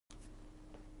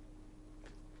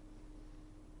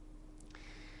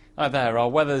Hi there, our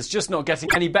weather's just not getting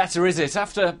any better, is it?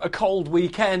 After a cold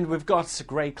weekend, we've got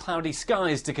grey, cloudy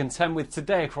skies to contend with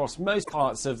today across most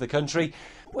parts of the country,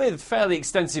 with fairly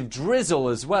extensive drizzle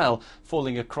as well,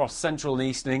 falling across central and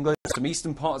eastern England. Some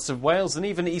eastern parts of Wales and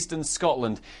even eastern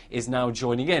Scotland is now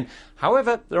joining in.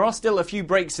 However, there are still a few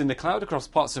breaks in the cloud across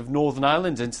parts of Northern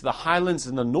Ireland into the Highlands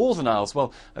and the Northern Isles.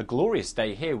 Well, a glorious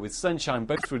day here with sunshine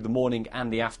both through the morning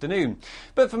and the afternoon.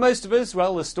 But for most of us,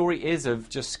 well, the story is of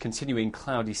just continuing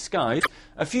cloudy skies.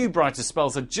 A few brighter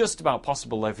spells are just about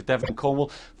possible over Devon and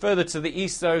Cornwall. Further to the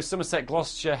east, though, Somerset,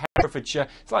 Gloucestershire, Herefordshire,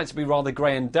 it's likely to be rather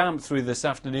grey and damp through this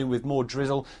afternoon with more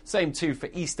drizzle. Same too for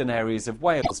eastern areas of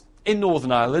Wales. In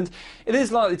Northern Ireland, it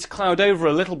is likely to cloud over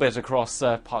a little bit across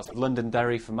parts of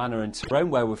Londonderry, Fermanagh and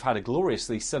Tyrone, where we've had a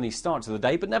gloriously sunny start to the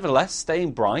day, but nevertheless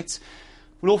staying bright.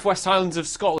 Northwest Highlands of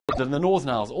Scotland and the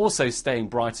Northern Isles also staying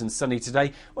bright and sunny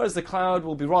today, whereas the cloud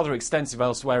will be rather extensive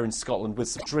elsewhere in Scotland with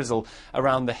some drizzle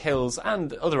around the hills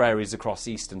and other areas across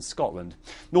eastern Scotland.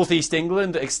 North East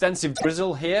England, extensive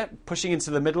drizzle here, pushing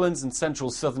into the Midlands and central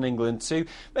southern England too.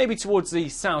 Maybe towards the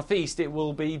southeast it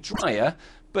will be drier,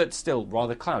 but still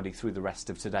rather cloudy through the rest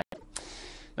of today.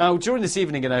 Now, during this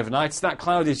evening and overnight, that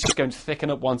cloud is just going to thicken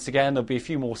up once again. There'll be a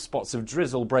few more spots of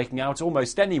drizzle breaking out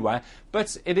almost anywhere,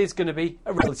 but it is going to be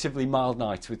a relatively mild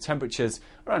night with temperatures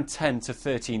around 10 to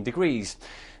 13 degrees.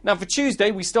 Now, for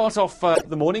Tuesday, we start off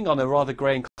the morning on a rather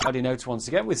grey and cloudy note once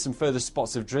again with some further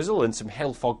spots of drizzle and some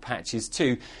hail fog patches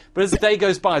too. But as the day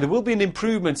goes by, there will be an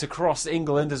improvement across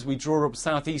England as we draw up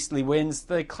southeasterly winds.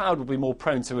 The cloud will be more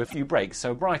prone to a few breaks,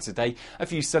 so a brighter day, a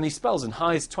few sunny spells and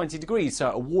highs 20 degrees,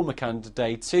 so a warmer kind of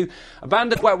day too. A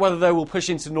band of wet weather, though, will push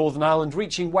into Northern Ireland,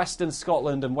 reaching western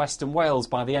Scotland and western Wales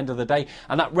by the end of the day,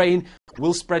 and that rain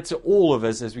will spread to all of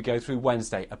us as we go through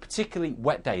Wednesday. A particularly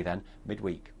wet day then,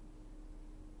 midweek.